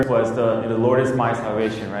was the Lord is my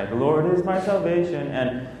salvation, right? The Lord is my salvation,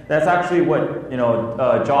 and that's actually what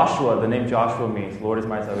Joshua, the name Joshua means. Lord is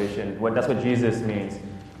my salvation. That's what Jesus means.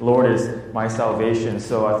 Lord is my salvation.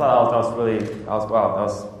 So I thought that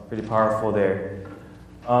was pretty powerful there.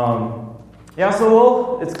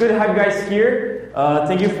 It's good to have you guys here.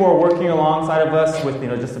 Thank you for working alongside of us with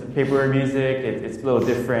just the paper music. It's a little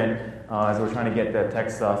different as we're trying to get the tech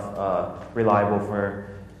stuff reliable for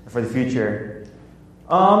the future.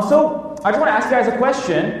 So I just want to ask you guys a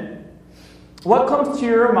question. What comes to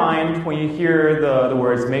your mind when you hear the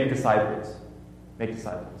words "make disciples"? Make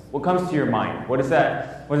disciples. What comes to your mind? What does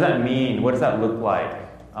that mean? What does that look like?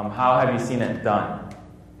 How have you seen it done?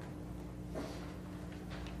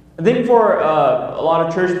 I think for a lot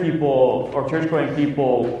of church people or church-going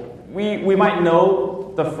people, we might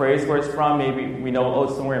know the phrase where it's from. Maybe we know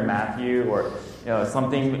it's somewhere in Matthew or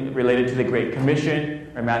something related to the Great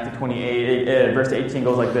Commission. Or Matthew 28, verse 18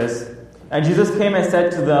 goes like this. And Jesus came and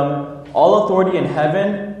said to them, "All authority in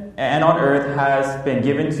heaven and on earth has been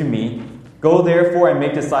given to me. Go therefore and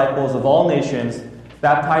make disciples of all nations,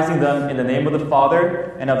 baptizing them in the name of the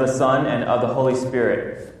Father and of the Son and of the Holy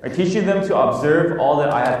Spirit, teaching them to observe all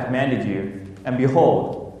that I have commanded you. And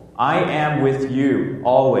behold, I am with you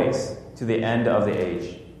always to the end of the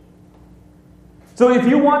age." So if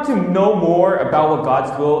you want to know more about what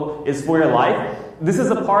God's will is for your life, this is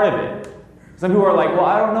a part of it. Some people are like, well,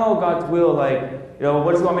 I don't know God's will.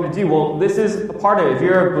 What does He want me to do? Well, this is a part of it. If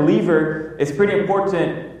you're a believer, it's pretty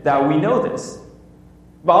important that we know this.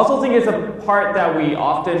 But I also think it's a part that we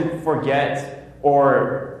often forget,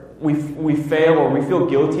 or we fail, or we feel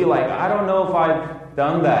guilty. I don't know if I've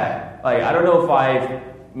done that. I don't know if I've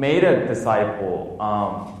made a disciple.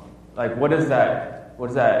 What does that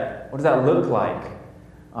look like?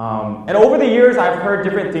 And over the years, I've heard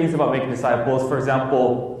different things about making disciples. For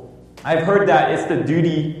example, I've heard that it's the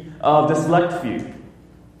duty of the select few.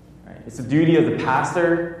 Right? It's the duty of the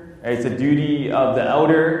pastor. Right? It's the duty of the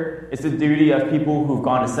elder. It's the duty of people who've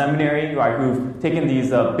gone to seminary, right? Who've taken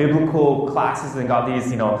these biblical classes and got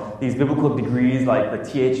these biblical degrees like the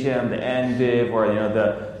THM, the NDiv, or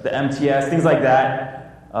the MTS, things like that.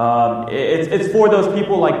 It's for those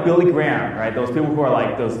people like Billy Graham, right? Those people who are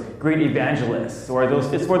like those great evangelists, or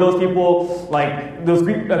it's for those people like those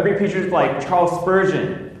great preachers like Charles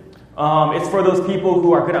Spurgeon. It's for those people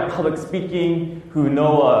who are good at public speaking, who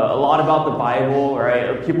know a lot about the Bible, right?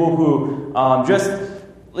 Or people who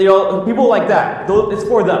people like that. It's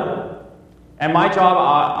for them. And my job,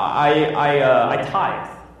 I tithe.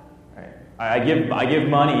 Right? I give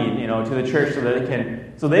money, to the church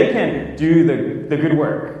so they can do the good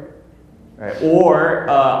work, right? Or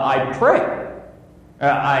I pray.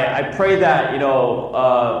 I pray that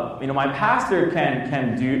my pastor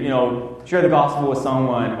can do share the gospel with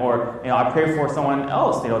someone, or I pray for someone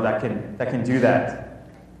else that can do that.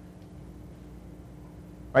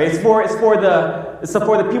 Right? It's for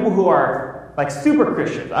the people who are like super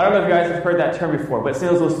Christians. I don't know if you guys have heard that term before, but it's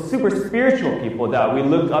those super spiritual people that we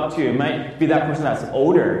look up to. It might be that person that's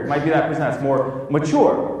older. It might be that person that's more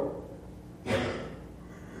mature.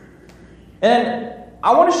 And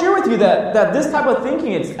I want to share with you that this type of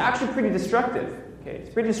thinking, it's actually pretty destructive. Okay, it's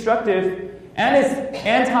pretty destructive, and it's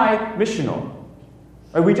anti-missional.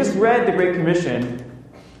 Right? We just read the Great Commission,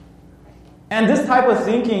 and this type of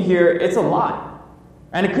thinking here, it's a lie,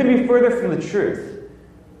 and it couldn't be further from the truth.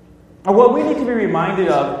 And what we need to be reminded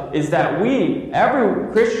of is that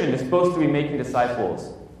every Christian is supposed to be making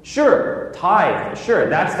disciples. Sure, tithe. Sure,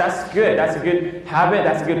 that's good. That's a good habit.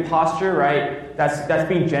 That's a good posture, right? That's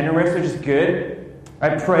being generous, which is good.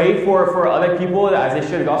 Right? Pray for other people as they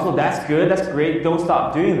share the gospel. That's good. That's great. Don't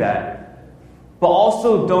stop doing that. But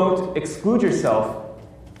also don't exclude yourself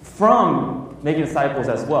from making disciples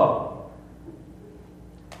as well.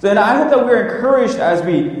 So, and I hope that we're encouraged as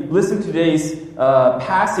we listen to today's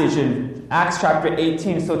passage in Acts chapter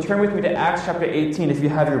 18. So turn with me to Acts chapter 18 if you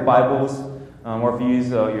have your Bibles, or if you use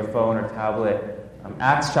your phone or tablet.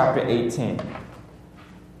 Acts chapter 18.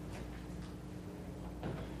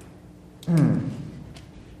 And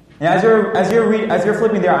as you're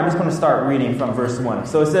flipping there, I'm just going to start reading from verse 1.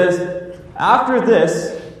 So it says, "After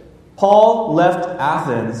this, Paul left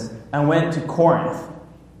Athens and went to Corinth."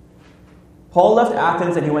 Paul left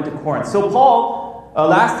Athens and he went to Corinth. So Paul,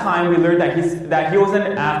 last time we learned that he was in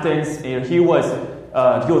Athens. He was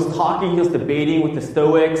talking, he was debating with the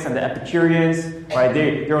Stoics and the Epicureans. Right?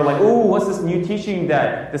 They were like, "Oh, what's this new teaching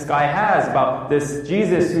that this guy has about this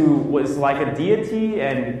Jesus who was like a deity,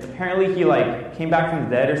 and apparently he came back from the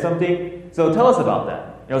dead or something? So tell us about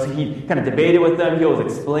that." So he kind of debated with them. He was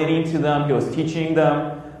explaining to them. He was teaching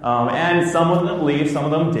them. And some of them believed, some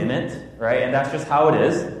of them didn't. right? And that's just how it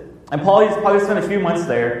is. And Paul probably spent a few months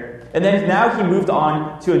there. And then now he moved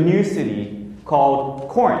on to a new city called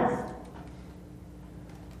Corinth.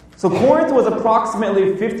 So Corinth was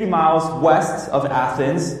approximately 50 miles west of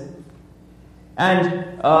Athens. And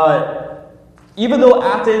even though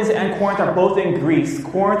Athens and Corinth are both in Greece,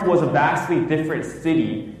 Corinth was a vastly different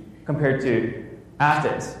city compared to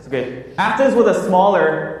Athens. Okay, Athens was a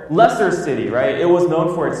smaller, lesser city, right? It was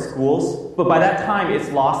known for its schools, but by that time, it's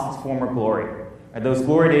lost its former glory. Right? Those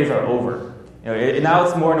glory days are over. Now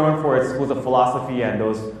it's more known for its schools of philosophy and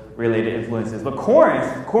those related influences. But Corinth,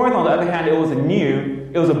 on the other hand, it was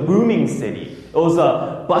a booming city. It was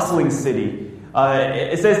a bustling city.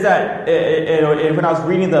 It says that when I was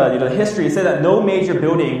reading the history, it said that no major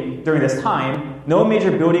building during this time, no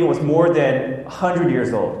major building was more than 100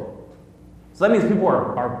 years old. So that means people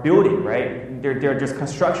are building, right? There's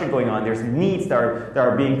construction going on. There's needs that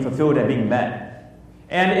are being fulfilled and being met.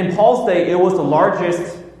 And in Paul's day, it was the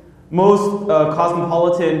largest, most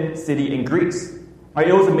cosmopolitan city in Greece. Right?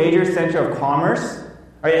 It was a major center of commerce.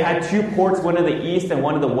 Right? It had two ports, one in the east and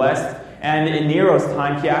one in the west. And in Nero's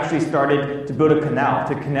time, he actually started to build a canal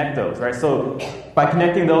to connect those. Right? So by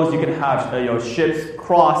connecting those, you could have ships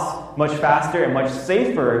cross much faster and much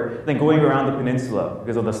safer than going around the peninsula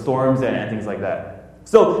because of the storms and things like that.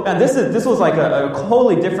 So, and this was like a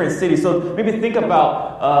wholly different city. So maybe think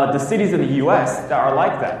about the cities in the U.S. that are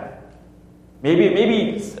like that.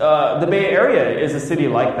 Maybe the Bay Area is a city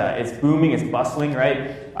like that. It's booming, it's bustling,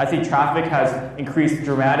 right? I think traffic has increased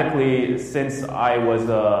dramatically since I was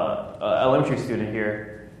an elementary student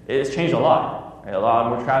here. It's changed a lot. Right? A lot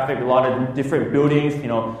more traffic, a lot of different buildings,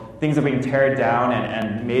 things are being teared down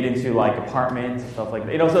and made into like apartments and stuff like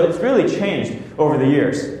that. So it's really changed over the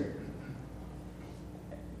years.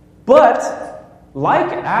 But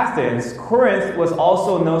like Athens, Corinth was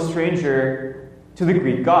also no stranger to the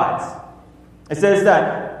Greek gods. It says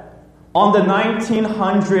that on the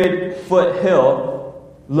 1,900-foot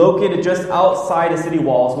hill located just outside the city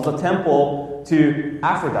walls was a temple to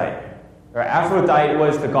Aphrodite. Aphrodite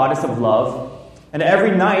was the goddess of love. And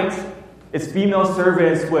every night, its female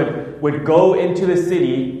servants would go into the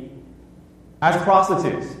city as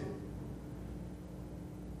prostitutes.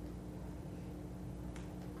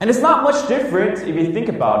 And it's not much different, if you think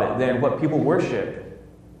about it, than what people worship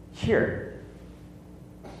here.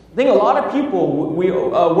 I think a lot of people, we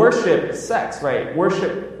worship sex, right?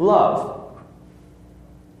 Worship love.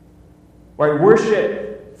 Right?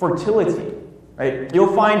 Worship fertility. Right?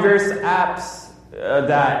 You'll find various apps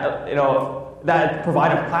that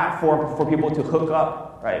provide a platform for people to hook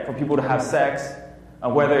up, right? For people to have sex,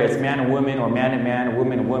 whether it's man and woman or man and man,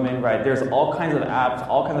 woman and woman, right? There's all kinds of apps,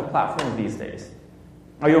 all kinds of platforms these days.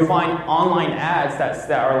 Or you'll find online ads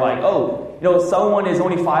that are like, someone is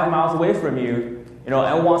only 5 miles away from you, and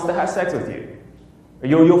wants to have sex with you.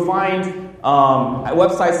 You'll find at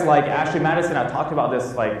websites like Ashley Madison. I talked about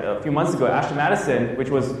this like a few months ago. Ashley Madison, which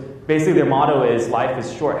was basically their motto is "Life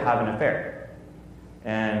is short, have an affair."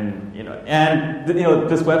 And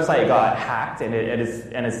this website got hacked, and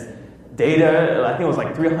its data, I think it was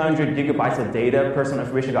like 300 gigabytes of data, personal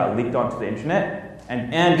information got leaked onto the internet.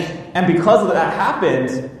 And because of that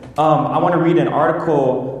happened, I want to read an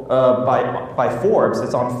article by Forbes.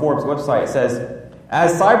 It's on Forbes' website. It says,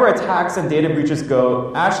 as cyber attacks and data breaches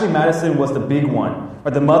go, Ashley Madison was the big one,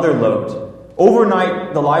 or the mother lode.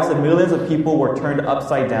 Overnight, the lives of millions of people were turned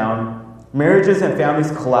upside down. Marriages and families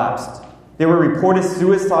collapsed. There were reported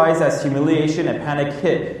suicides as humiliation and panic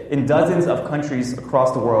hit in dozens of countries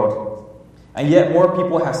across the world. And yet more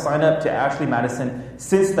people have signed up to Ashley Madison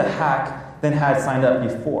since the hack than had signed up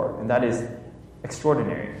before. And that is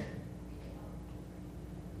extraordinary.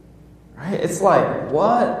 Right? It's like,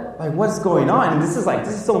 what? Like, what's going on? And this is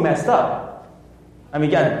so messed up. I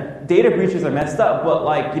mean, yeah, data breaches are messed up,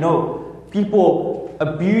 but people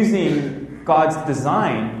abusing God's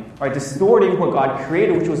design, right? Distorting what God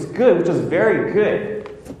created, which was good, which was very good.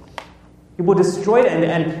 People destroyed it,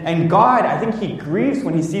 and God, I think He grieves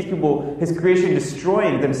when He sees people, His creation,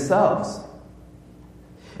 destroying themselves.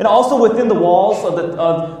 And also within the walls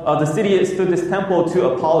of the city stood this temple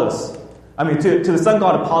to Apollos. To the sun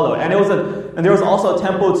god Apollo. And there was also a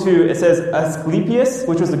temple to, it says, Asclepius,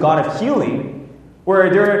 which was the god of healing, where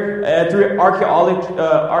through archaeology,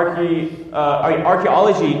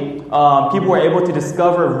 people were able to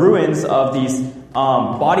discover ruins of these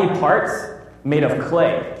body parts made of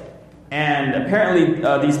clay. And apparently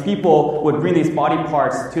these people would bring these body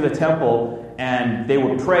parts to the temple and they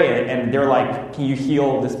would pray, and they're like, can you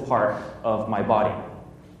heal this part of my body?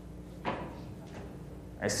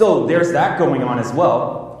 So there's that going on as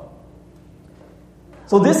well.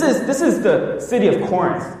 So this is the city of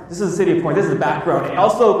Corinth. This is the city of Corinth. This is the background. And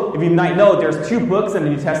also, if you might know, there's 2 books in the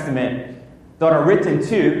New Testament that are written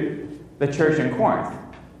to the church in Corinth.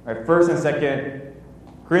 Right? 1st and 2nd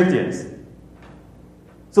Corinthians.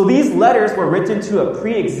 So these letters were written to a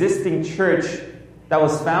pre-existing church that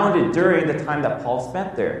was founded during the time that Paul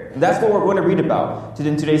spent there. And that's what we're going to read about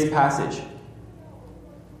in today's passage.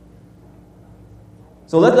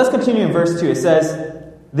 So let's continue in verse 2. It says,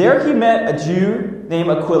 "There he met a Jew named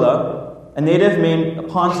Aquila, a native of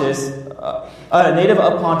Pontus,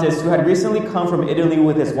 who had recently come from Italy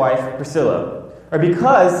with his wife Priscilla. Or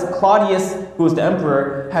because Claudius, who was the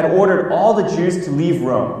emperor, had ordered all the Jews to leave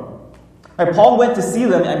Rome. Paul went to see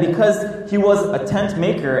them, and because he was a tent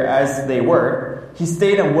maker, as they were, he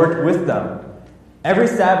stayed and worked with them. Every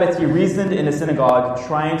Sabbath he reasoned in the synagogue,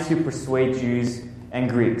 trying to persuade Jews and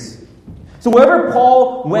Greeks." So wherever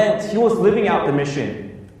Paul went, he was living out the mission.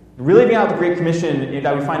 Living out the Great Commission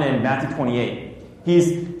that we find in Matthew 28.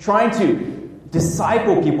 He's trying to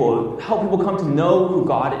disciple people, help people come to know who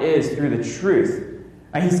God is through the truth.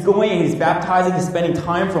 And he's going and he's baptizing, he's spending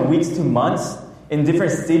time from weeks to months in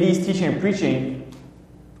different cities, teaching and preaching.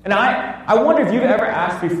 And I wonder if you've ever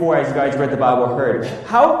asked before, as you guys read the Bible or heard,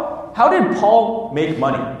 how did Paul make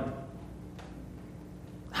money?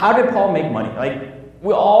 How did Paul make money? Like,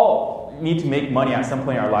 we all need to make money at some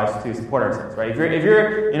point in our lives to support ourselves, right? If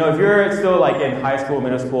you're still like in high school,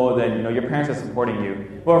 middle school, then your parents are supporting you.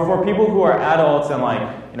 But for people who are adults and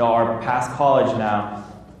are past college now,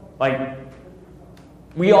 like,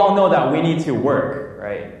 we all know that we need to work,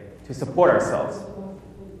 right, to support ourselves.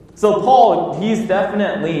 So Paul, he's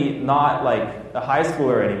definitely not like a high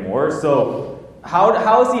schooler anymore. So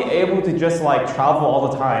how is he able to just travel all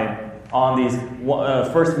the time on these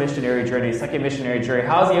first missionary journey, second missionary journey?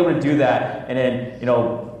 How is he able to do that and then,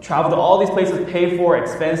 travel to all these places, pay for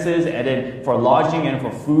expenses, and then for lodging and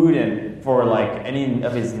for food and for any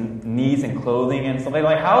of his needs and clothing and something?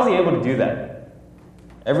 How is he able to do that?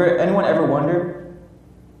 Anyone ever wonder?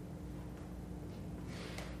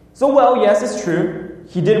 So, well, yes, it's true.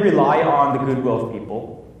 He did rely on the goodwill of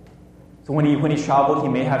people. So when he traveled, he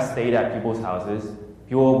may have stayed at people's houses.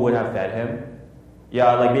 People would have fed him.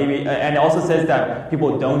 Yeah, maybe, and it also says that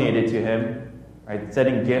people donated to him, right?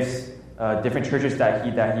 Sending gifts, different churches that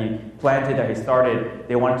he planted, that he started,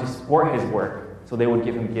 they wanted to support his work, so they would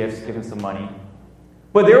give him gifts, give him some money.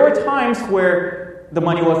 But there were times where the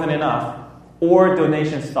money wasn't enough, or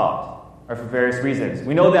donations stopped, or for various reasons.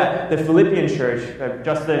 We know that the Philippian church,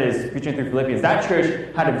 Justin is preaching through Philippians, that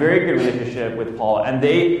church had a very good relationship with Paul, and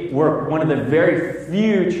they were one of the very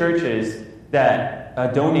few churches that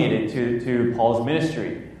donated to Paul's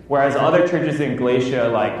ministry, whereas other churches in Galatia,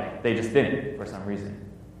 they just didn't for some reason.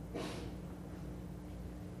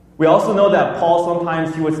 We also know that Paul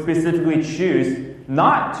sometimes he would specifically choose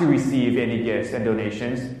not to receive any gifts and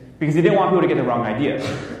donations because he didn't want people to get the wrong idea.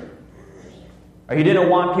 Or he didn't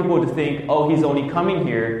want people to think, oh, he's only coming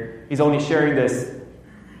here, he's only sharing this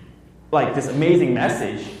this amazing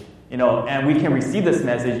message, and we can receive this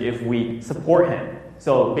message if we support him.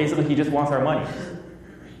 So basically, he just wants our money.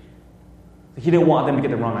 He didn't want them to get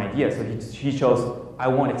the wrong idea, so he chose, I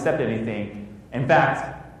won't accept anything. In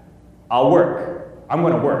fact, I'll work. I'm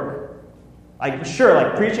going to work. Sure,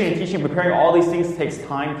 preaching and teaching, preparing all these things takes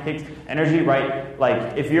time, takes energy, right?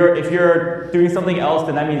 If you're doing something else,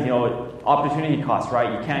 then that means, opportunity cost,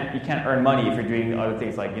 right? You can't earn money if you're doing other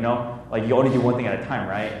things, you only do one thing at a time,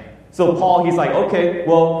 right? So Paul, he's okay,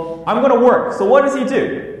 well, I'm going to work. So what does he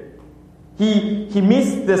do? He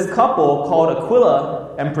meets this couple called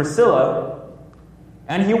Aquila and Priscilla,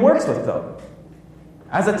 and he works with them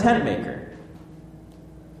as a tent maker.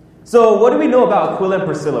 So what do we know about Aquila and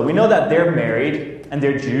Priscilla? We know that they're married and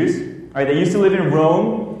they're Jews. Right? They used to live in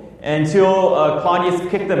Rome until Claudius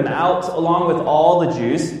kicked them out along with all the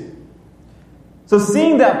Jews. So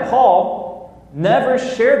seeing that Paul never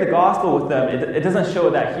shared the gospel with them, it doesn't show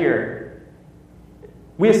that here.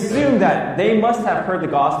 We assume that they must have heard the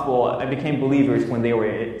gospel and became believers when they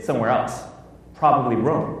were somewhere else, probably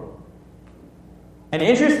Rome. And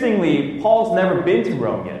interestingly, Paul's never been to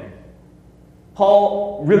Rome yet.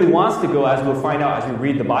 Paul really wants to go, as we'll find out as we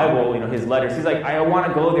read the Bible, his letters. He's I want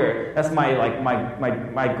to go there. That's my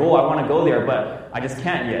goal. I want to go there, but I just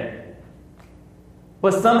can't yet.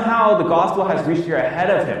 But somehow the gospel has reached here ahead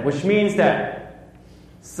of him, which means that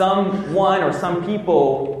someone or some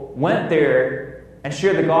people went there and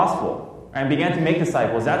shared the gospel and began to make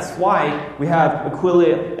disciples. That's why we have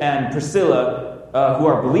Aquila and Priscilla who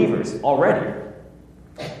are believers already.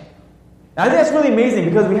 And I think that's really amazing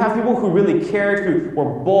because we have people who really cared, who were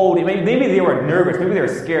bold. Maybe they were nervous, maybe they were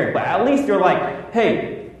scared, but at least they're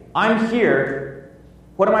hey, I'm here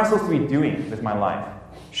What am I supposed to be doing with my life?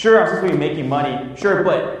 Sure, I'm supposed to be making money. Sure,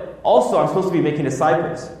 but also I'm supposed to be making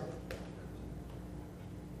disciples.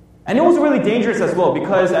 And it was really dangerous as well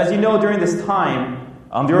because, as you know, during this time,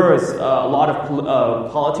 there was a lot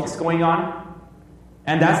of politics going on.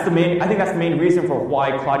 And I think that's the main reason for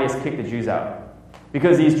why Claudius kicked the Jews out.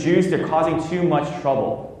 Because these Jews, they're causing too much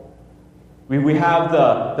trouble. We have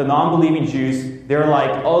the non-believing Jews. They're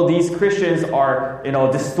like, oh, these Christians are,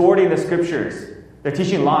 distorting the scriptures. They're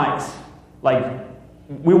teaching lies. Like,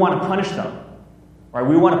 we want to punish them. Right?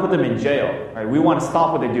 We want to put them in jail. Right? We want to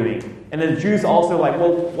stop what they're doing. And the Jews also like,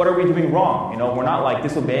 well, what are we doing wrong? We're not like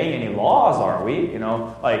disobeying any laws, are we?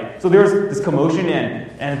 So there's this commotion,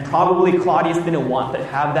 and probably Claudius didn't want to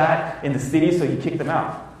have that in the city, so he kicked them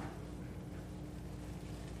out.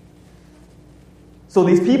 So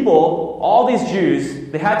these people, all these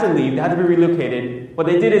Jews, they had to leave, they had to be relocated. What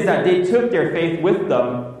they did is that they took their faith with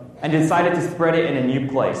them and decided to spread it in a new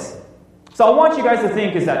place. So I want you guys to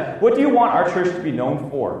think is that, what do you want our church to be known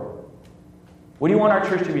for? What do you want our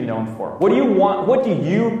church to be known for? What do you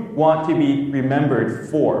want to be remembered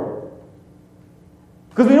for?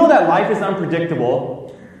 Because we know that life is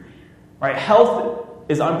unpredictable, right? Health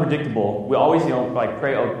is unpredictable. We always,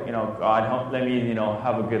 pray, God, let me,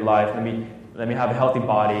 have a good life. Let me have a healthy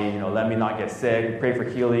body. Let me not get sick. Pray for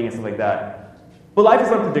healing and stuff like that. But life is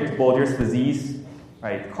unpredictable. There's disease,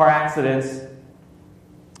 right? Car accidents.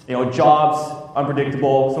 Jobs,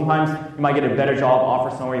 unpredictable. Sometimes you might get a better job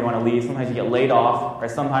offer somewhere you want to leave. Sometimes you get laid off.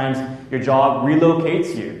 Right? Sometimes your job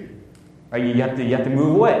relocates you. Right? You have to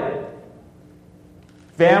move away.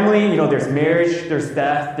 Family, there's marriage, there's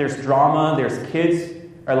death, there's drama, there's kids.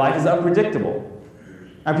 Our life is unpredictable.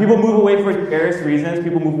 And people move away for various reasons.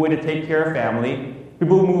 People move away to take care of family.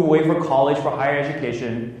 People move away for college, for higher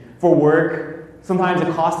education, for work. Sometimes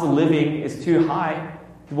the cost of living is too high.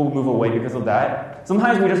 People move away because of that.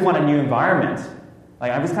 Sometimes we just want a new environment.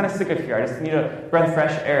 Like, I'm just kind of sick of here. I just need a breath of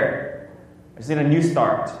fresh air. I just need a new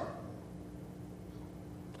start.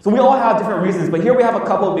 So we all have different reasons, but here we have a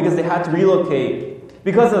couple because they had to relocate.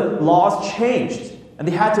 Because the laws changed, and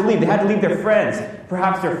they had to leave. They had to leave their friends,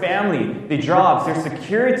 perhaps their family, their jobs, their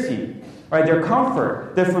security, right? Their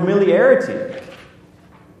comfort, their familiarity.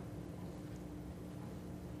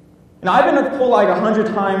 Now, I've been told like 100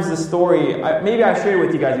 times this story. Maybe I've shared it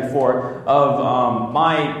with you guys before of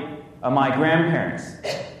my grandparents.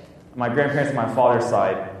 My grandparents on my father's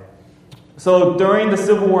side. So during the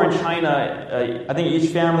Civil War in China, I think each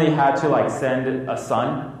family had to send a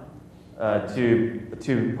son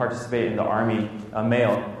to participate in the army,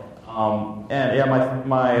 male.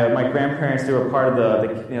 My grandparents, they were part of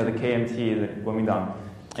the KMT, the Kuomintang.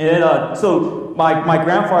 And so my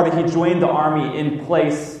grandfather, he joined the army in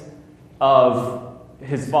place of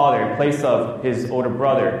his father, in place of his older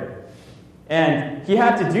brother. And he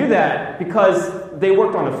had to do that because they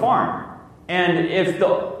worked on a farm. And if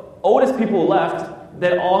the oldest people left,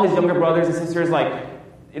 then all his younger brothers and sisters,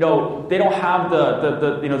 they don't have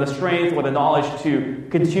the strength or the knowledge to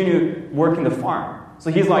continue working the farm.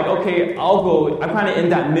 So he's like, okay, I'll go. I'm kind of in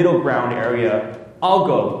that middle ground area. I'll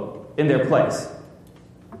go in their place.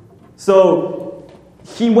 So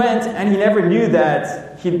he went, and he never knew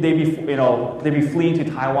that they'd be fleeing to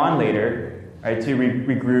Taiwan later, right, to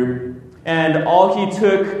regroup. And all he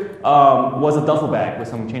took was a duffel bag with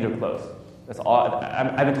some change of clothes. That's all.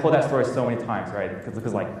 I've been told that story so many times, right?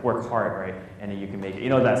 Because work hard, right, and you can make it. You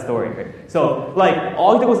know that story, right? So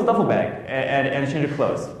all he did was a duffel bag and a change of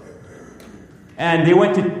clothes. And they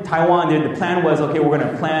went to Taiwan. The plan was, okay, we're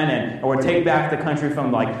going to plan and we're going to take back the country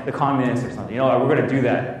from the communists or something. We're going to do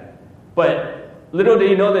that. But little did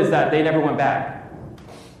he know this, that they never went back.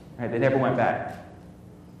 Right? They never went back.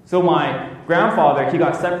 So my grandfather, he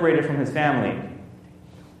got separated from his family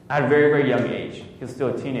at a very, very young age. He was still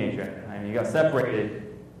a teenager. And he got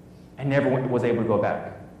separated and never was able to go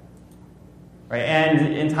back. Right?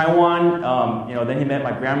 And in Taiwan, then he met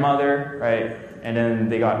my grandmother, right? And then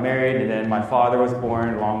they got married, and then my father was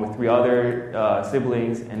born along with 3 other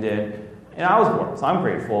siblings, and I was born, so I'm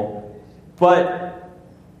grateful. But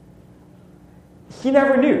he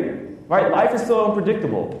never knew, right? Life is so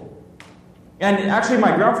unpredictable. And actually,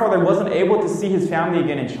 my grandfather wasn't able to see his family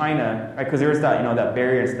again in China, right? Because there was that, that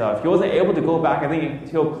barrier and stuff. He wasn't able to go back, I think,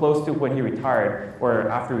 until close to when he retired, or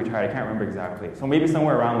after he retired. I can't remember exactly. So maybe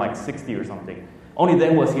somewhere around 60 or something. Only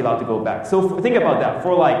then was he allowed to go back. So think about that.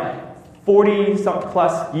 For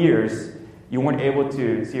 40+ years, you weren't able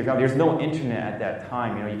to see your family. There's no internet at that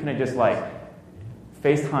time. You couldn't just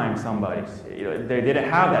FaceTime somebody. They didn't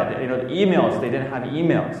have that. The emails, they didn't have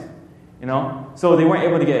emails. So they weren't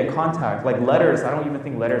able to get in contact. Letters, I don't even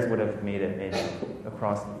think letters would have made it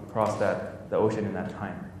across that the ocean in that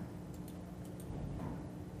time.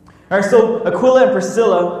 All right, so Aquila and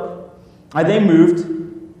Priscilla, they moved,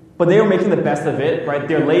 but they were making the best of it, right?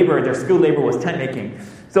 Their skilled labor was tent making.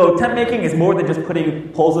 So tent making is more than just putting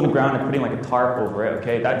poles in the ground and putting like a tarp over it,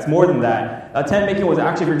 okay? That's more than that. Tent making was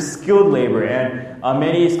actually very skilled labor, and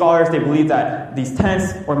many scholars, they believe that these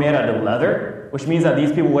tents were made out of leather, which means that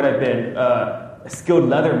these people would have been skilled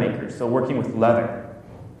leather makers, so working with leather.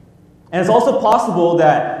 And it's also possible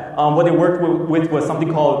that what they worked with was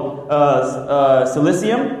something called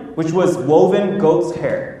silicium, which was woven goat's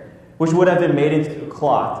hair, which would have been made into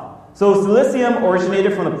cloth. So silicium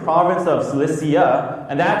originated from the province of Cilicia,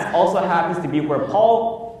 and that also happens to be where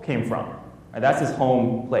Paul came from. Right? That's his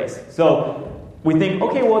home place. So we think,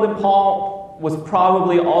 okay, well then Paul was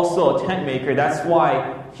probably also a tent maker. That's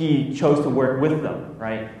why he chose to work with them,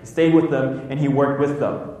 right? He stayed with them and he worked with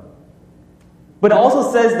them. But it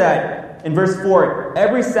also says that in verse 4,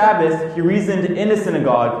 every Sabbath he reasoned in the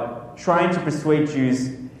synagogue, trying to persuade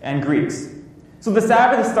Jews and Greeks. So the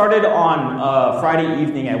Sabbath started on Friday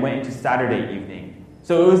evening and went into Saturday evening.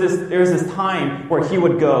 So there was this time where he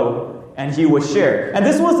would go and he would share. And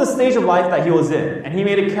this was the stage of life that he was in, and he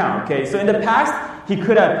made it count. Okay, so in the past, he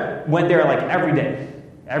could have went there like every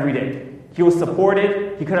day. He was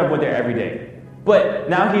supported. He could have went there every day. But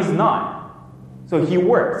now he's not. So he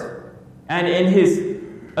worked. And in his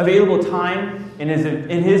available time, in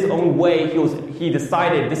his own way, he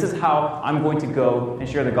decided, this is how I'm going to go and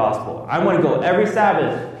share the gospel. I'm going to go every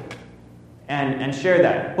Sabbath and share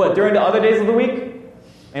that. But during the other days of the week,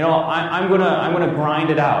 I'm gonna grind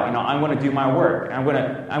it out. I'm going to do my work. I'm going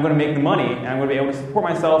to make the money, and I'm going to be able to support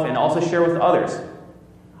myself and also share with others.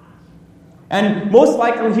 And most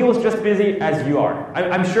likely, he was just busy as you are.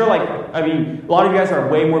 I'm sure, a lot of you guys are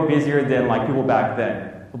way more busier than people back then.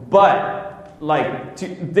 But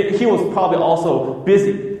he was probably also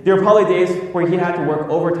busy. There were probably days where he had to work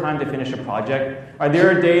overtime to finish a project. Or there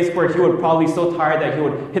are days where he would probably be so tired that he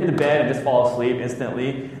would hit the bed and just fall asleep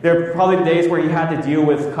instantly. There are probably days where he had to deal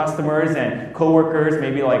with customers and coworkers.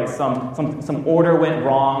 Maybe some order went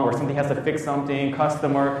wrong, or something has to fix something.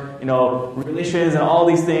 Customer, relations and all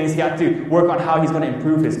these things. He had to work on how he's going to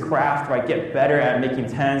improve his craft, right? Get better at making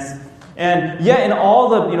tents. And yet, in all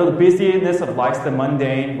the busyness of life, the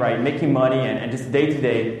mundane, right, making money and just day to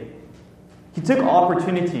day, he took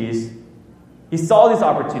opportunities. He saw these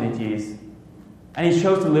opportunities, and he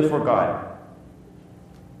chose to live for God.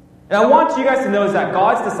 And I want you guys to know is that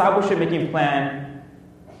God's discipleship making plan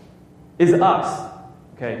is us.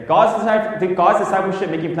 Okay, God's discipleship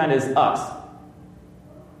making plan is us.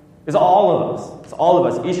 It's all of us. It's all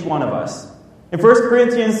of us. Each one of us. In 1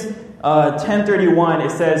 Corinthians 10:31,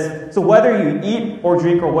 it says, so whether you eat or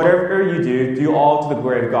drink or whatever you do all to the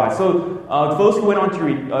glory of God. So those who went on to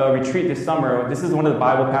retreat this summer, this is one of the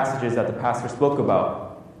Bible passages that the pastor spoke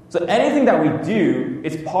about. So anything that we do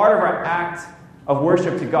is part of our act of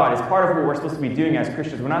worship to God. It's part of what we're supposed to be doing as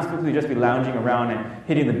Christians. We're not supposed to just be lounging around and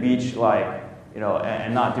hitting the beach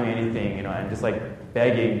and not doing anything, and just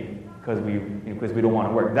begging because we don't want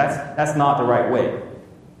to work. That's not the right way.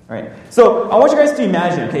 Right. So I want you guys to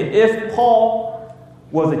imagine, okay, if Paul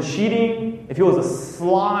was if he was a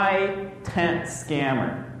sly tent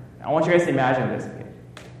scammer. I want you guys to imagine this. Okay?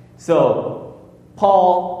 So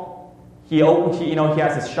Paul, he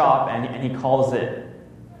has his shop and he calls it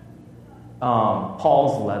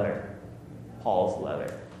Paul's Leather. Paul's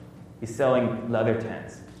Leather. He's selling leather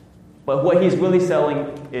tents, but what he's really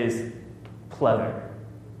selling is pleather.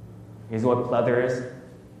 Here's what pleather is.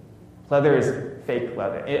 Pleather is fake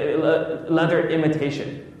leather. Leather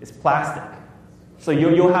imitation. It's plastic. So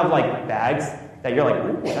you'll have bags that you're like,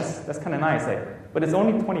 ooh, that's kind of nice. But it's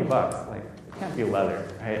only $20. It can't be leather,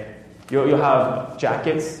 right? You'll have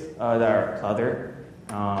jackets that are pleather.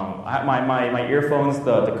 My earphones,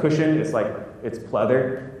 the cushion is it's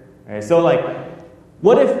pleather. Right? So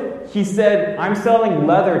what if he said, I'm selling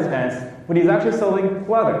leather tents, but he's actually selling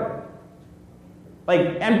pleather?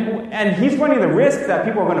 And he's running the risk that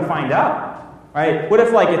people are going to find out. Right? What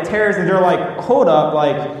if it tears and they're hold up,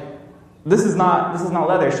 this is not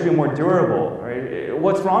leather, it should be more durable. Right?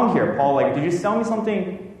 What's wrong here, Paul? Did you sell me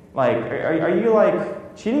something? Are you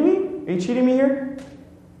cheating me? Are you cheating me here?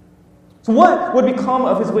 So what would become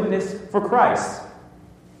of his witness for Christ?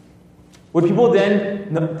 Would people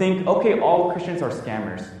then think, okay, all Christians are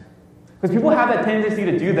scammers? Because people have that tendency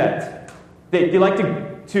to do that. They like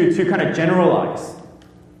to kind of generalize.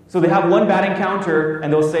 So they have one bad encounter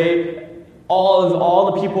and they'll say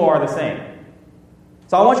all the people are the same.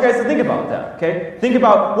 So I want you guys to think about that, okay? Think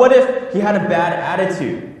about what if he had a bad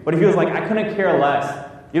attitude? What if he was I couldn't care less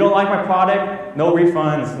You don't like my product? No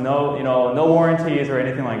refunds, no warranties or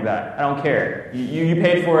anything like that. I don't care. You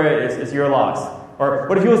paid for it. It's your loss. Or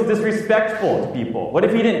what if he was disrespectful to people? What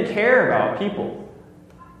if he didn't care about people?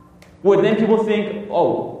 Would then people think,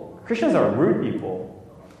 oh, Christians are rude people?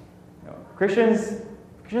 Christians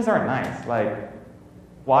aren't nice. Like,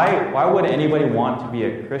 why would anybody want to be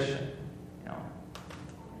a Christian?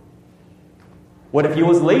 What if he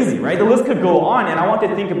was lazy, right? The list could go on, and I want you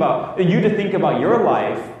to think about your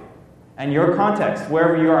life and your context,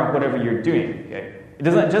 wherever you are and whatever you're doing. Okay? It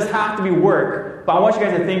doesn't just have to be work, but I want you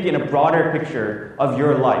guys to think in a broader picture of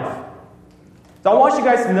your life. So I want you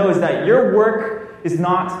guys to know is that your work is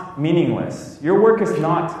not meaningless. Your work is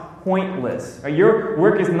not pointless. Right? Your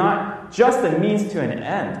work is not just a means to an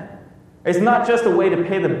end. It's not just a way to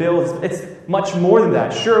pay the bills. It's much more than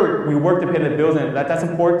that. Sure, we work to pay the bills, and that's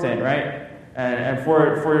important, right? And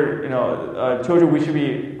for children, we should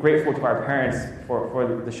be grateful to our parents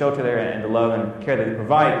for the shelter there and the love and care that they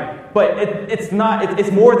provide. But it's not.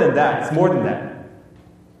 It's more than that. It's more than that.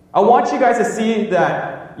 I want you guys to see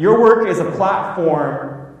that your work is a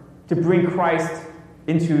platform to bring Christ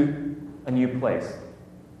into a new place,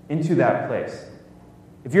 into that place.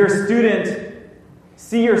 If you're a student,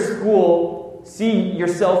 see your school, see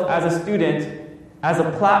yourself as a student as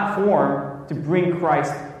a platform to bring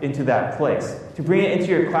Christ into that place, to bring it into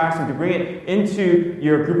your classroom, to bring it into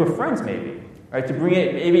your group of friends maybe, right? To bring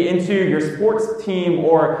it maybe into your sports team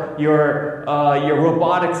or your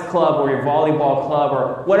robotics club or your volleyball club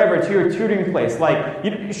or whatever, to your tutoring place. Like, you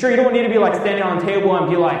don't need to be like standing on the table and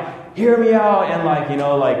be like, hear me out and like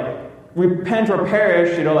repent or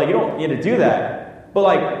perish, you don't need to do that. But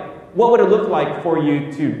like, what would it look like for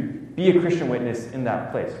you to be a Christian witness in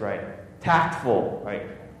that place, right? Tactful, right?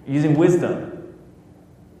 Using wisdom.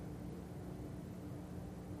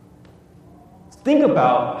 Think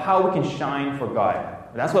about how we can shine for God.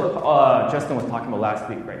 That's what Justin was talking about last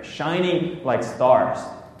week, right? Shining like stars.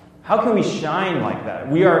 How can we shine like that?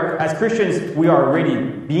 We are, as Christians, we are already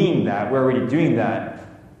being that. We're already doing that.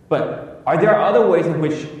 But are there other ways in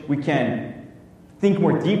which we can think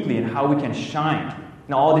more deeply in how we can shine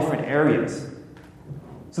in all different areas?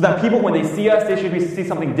 So that people, when they see us, they should see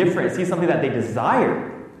something different, see something that they desire.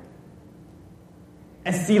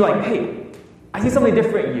 And see like, hey, I see something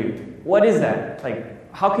different in you. What is that?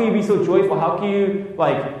 Like, how can you be so joyful? How can you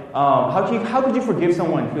how could you forgive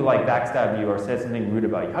someone who backstabbed you or said something rude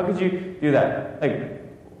about you? How could you do that? And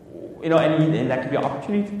that could be an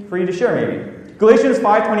opportunity for you to share maybe. Galatians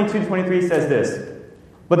 5:22-23 says this: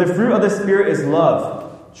 "But the fruit of the Spirit is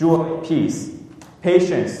love, joy, peace,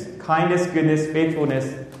 patience, kindness, goodness,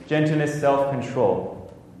 faithfulness, gentleness,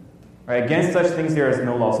 self-control. Right? Against such things there is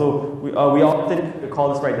no law." So we often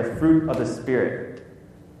call this, right, the fruit of the Spirit.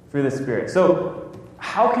 Fruit of the Spirit. So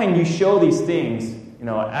how can you show these things,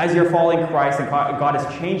 as you're following Christ and God is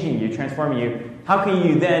changing you, transforming you, how can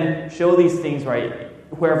you then show these things, right,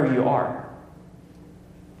 wherever you are?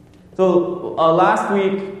 So last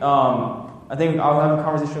week, I think I was having a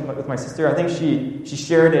conversation with my sister. I think she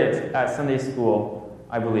shared it at Sunday school,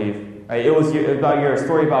 I believe. Right? It was about your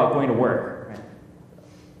story about going to work, right?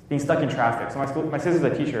 Being stuck in traffic. So my sister's a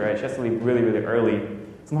teacher, right? She has to leave really, really early.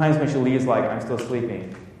 Sometimes when she leaves, I'm still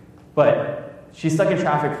sleeping. But she's stuck in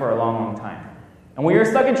traffic for a long, long time. And when you're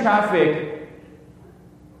stuck in traffic,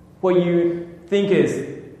 what you think is,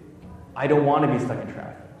 I don't want to be stuck in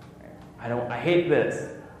traffic. I hate this.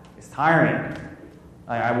 It's tiring.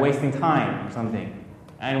 I'm wasting time or something.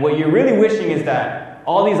 And what you're really wishing is that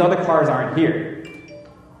all these other cars aren't here.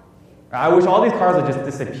 I wish all these cars would just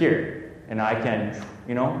disappear and I can,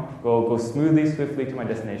 go smoothly, swiftly to my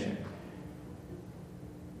destination.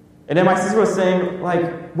 And then my sister was saying, I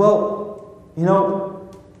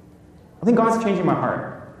think God's changing my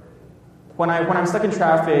heart. When I'm stuck in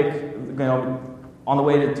traffic, on the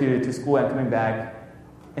way to school and coming back,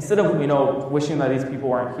 instead of, wishing that these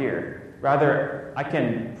people aren't here, rather, I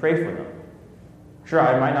can pray for them. Sure,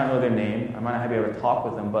 I might not know their name, I might not be able to talk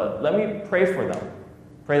with them, but let me pray for them.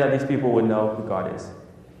 Pray that these people would know who God is.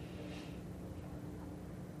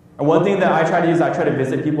 And one thing that I try to use, I try to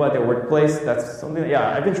visit people at their workplace. That's something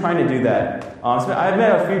I've been trying to do that. So I've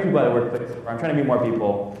met a few people at the workplace. I'm trying to meet more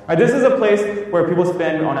people. Right, this is a place where people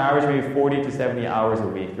spend, on average, maybe 40 to 70 hours a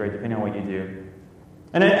week, right, depending on what you do.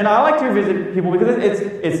 And I like to visit people because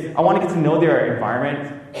I want to get to know their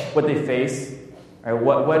environment, what they face, right,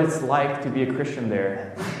 what it's like to be a Christian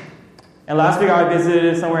there. And last week I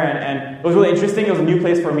visited somewhere and it was really interesting. It was a new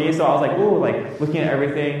place for me, so I was looking at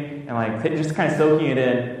everything and just kind of soaking it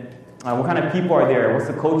in. What kind of people are there? What's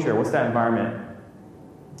the culture? What's that environment?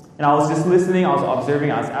 And I was just listening, I was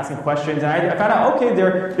observing, I was asking questions, and I found out, okay,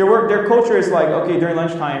 their culture is like, okay, during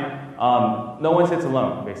lunchtime, no one sits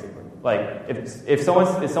alone, basically. Like, if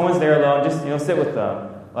someone's there alone, just, sit with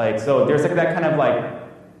them. Like, so there's like that kind of like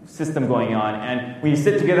system going on. And when you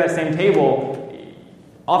sit together at the same table,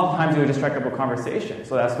 oftentimes it would just strike up a conversation.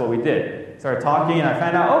 So that's what we did. Started talking, and I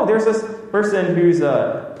found out, there's this person who's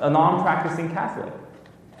a non-practicing Catholic.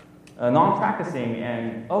 Non-practicing,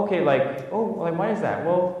 and okay, why is that?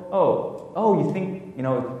 Well, you think,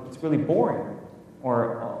 it's really boring.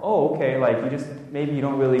 Or, okay, maybe you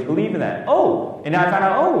don't really believe in that. And I found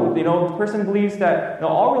out, the person believes that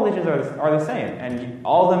all religions are the same, and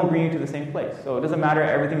all of them bring you to the same place. So it doesn't matter,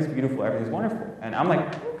 everything's beautiful, everything's wonderful. And I'm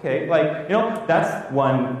like, okay, that's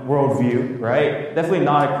one worldview, right? Definitely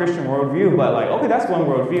not a Christian worldview, but okay, that's one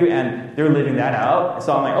worldview, and they're living that out.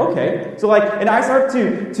 So I'm like, okay. So and I start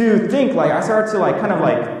to think, I start to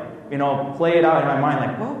play it out in my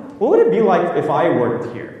mind, what would it be like if I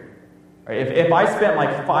worked here? Right? If I spent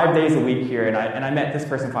 5 days a week here, and I met this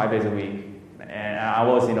person 5 days a week, and I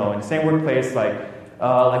was, in the same workplace,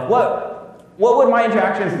 what would my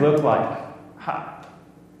interactions look like?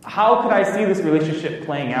 How could I see this relationship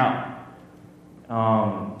playing out?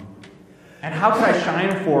 And how could I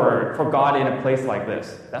shine for God in a place like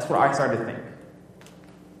this? That's what I started to think.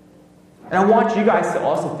 And I want you guys to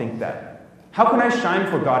also think that. How can I shine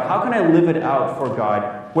for God? How can I live it out for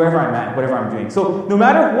God wherever I'm at, whatever I'm doing? So no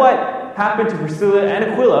matter what happened to Priscilla and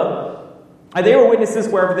Aquila, they were witnesses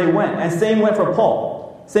wherever they went. And same went for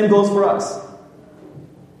Paul. Same goes for us.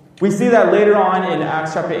 We see that later on in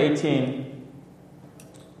Acts chapter 18.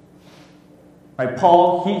 Right,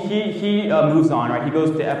 Paul, he moves on, right? He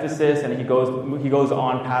goes to Ephesus, and he goes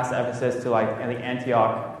on past Ephesus to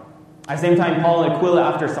Antioch. At the same time, Paul and Aquila,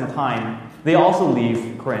 after some time, they also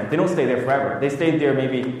leave Corinth. They don't stay there forever. They stayed there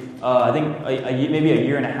maybe maybe a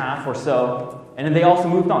year and a half or so. And then they also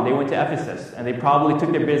moved on. They went to Ephesus, and they probably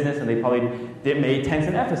took their business, and they made tents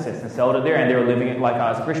in Ephesus and sold it there, and they were living it like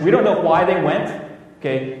as a Christian. We don't know why they went.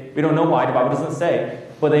 Okay, we don't know why. The Bible doesn't say,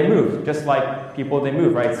 but they moved, just like people they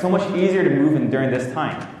move. Right? It's so much easier to move during this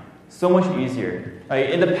time. So much easier. Right?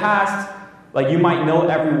 In the past, you might know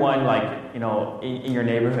everyone, in your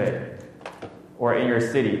neighborhood or in your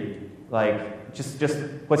city. Just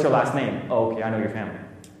what's your last name? Oh, okay, I know your family.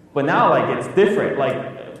 But now, it's different.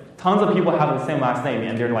 Tons of people have the same last name,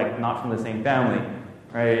 and they're not from the same family,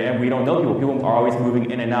 right? And we don't know people. People are always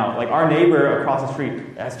moving in and out. Our neighbor across the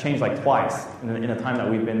street has changed twice in the time that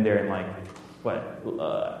we've been there. In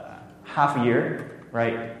half a year,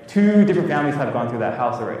 right? 2 different families have gone through that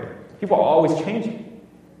house already. People are always changing.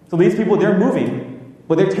 So these people, they're moving,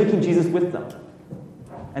 but they're taking Jesus with them,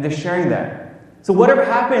 and they're sharing that. So whatever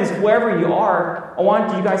happens, wherever you are, I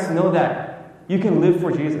want you guys to know that you can live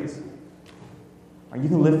for Jesus. You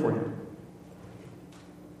can live for Him.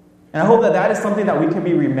 And I hope that is something that we can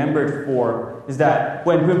be remembered for, is that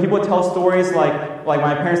when people tell stories like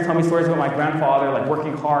my parents tell me stories about my grandfather,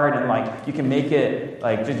 working hard and you can make it,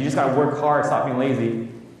 you just got to work hard, stop being lazy.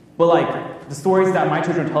 But the stories that my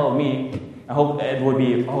children tell me, I hope it would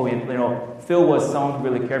be, Phil was someone who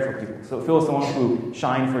really cared for people. So Phil was someone who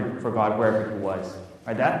shined for God wherever he was.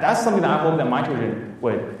 Right? That's something that I hope that my children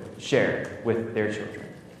would share with their children.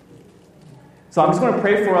 So I'm just going to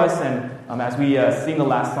pray for us, and as we sing the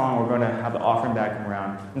last song, we're going to have the offering bag come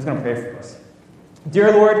around. I'm just going to pray for us.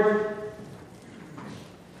 Dear Lord,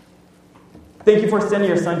 thank you for sending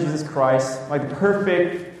your Son, Jesus Christ, the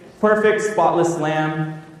perfect, spotless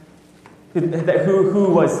Lamb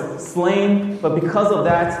who was slain, but because of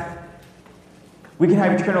that, we can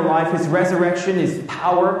have eternal life. His resurrection is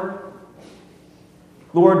power.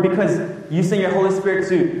 Lord, because you send your Holy Spirit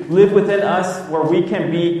to live within us, where we can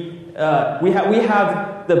be we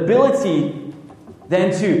have the ability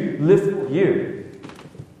then to live for you.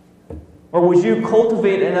 Or would you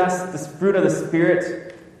cultivate in us this fruit of the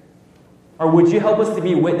Spirit? Or would you help us to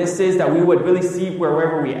be witnesses that we would really see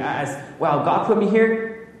wherever we are as, wow, God put me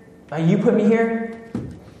here. You put me here.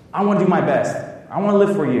 I want to do my best. I want to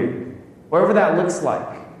live for you. Whatever that looks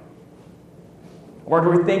like. Lord,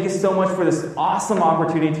 we thank you so much for this awesome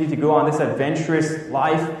opportunity to go on this adventurous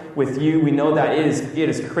life with you. We know that it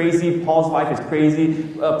is crazy. Paul's life is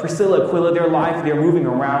crazy. Priscilla, Aquila, their life, they're moving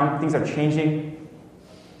around. Things are changing.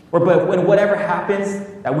 But when whatever happens,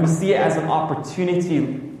 that we see it as an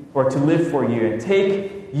opportunity or to live for you and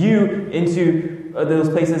take you into those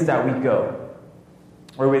places that we go.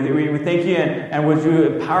 Or we thank you and would you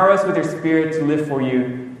empower us with your Spirit to live for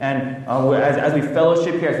you. And as we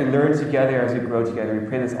fellowship here, as we learn together, as we grow together, we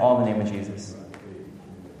pray this all in the name of Jesus.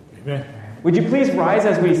 Amen. Would you please rise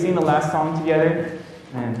as we sing the last song together?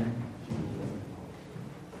 And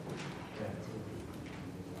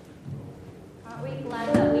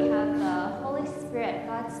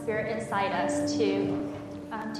us to